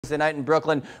The night in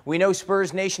Brooklyn. We know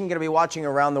Spurs Nation going to be watching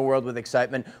around the world with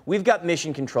excitement. We've got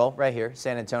mission control right here,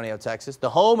 San Antonio, Texas,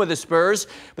 the home of the Spurs,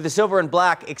 but the silver and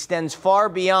black extends far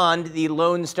beyond the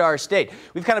Lone Star State.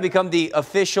 We've kind of become the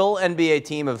official NBA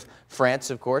team of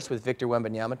France, of course, with Victor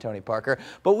Wembanyama, Tony Parker.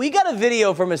 But we got a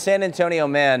video from a San Antonio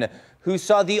man who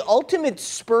saw the ultimate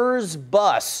Spurs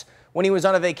bus when he was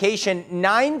on a vacation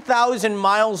 9,000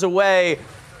 miles away.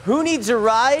 Who needs a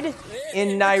ride?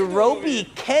 In Nairobi,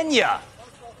 Kenya.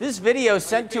 This video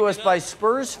sent to us by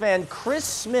Spurs fan Chris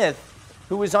Smith,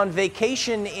 who was on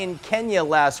vacation in Kenya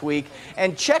last week.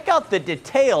 And check out the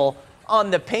detail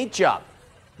on the paint job.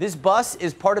 This bus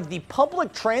is part of the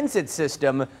public transit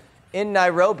system in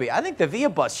Nairobi. I think the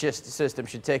Via Bus system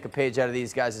should take a page out of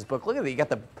these guys' book. Look at that. You got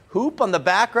the hoop on the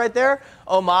back right there.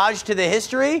 Homage to the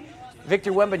history.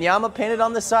 Victor Wembanyama painted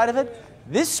on the side of it.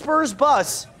 This Spurs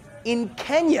bus in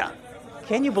Kenya.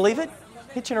 Can you believe it?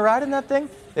 Hitching a ride in that thing?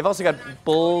 They've also got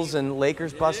Bulls and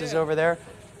Lakers buses over there.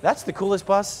 That's the coolest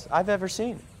bus I've ever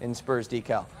seen in Spurs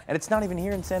decal. And it's not even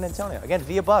here in San Antonio. Again,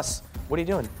 Via Bus. What are you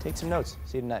doing? Take some notes.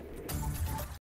 See you tonight.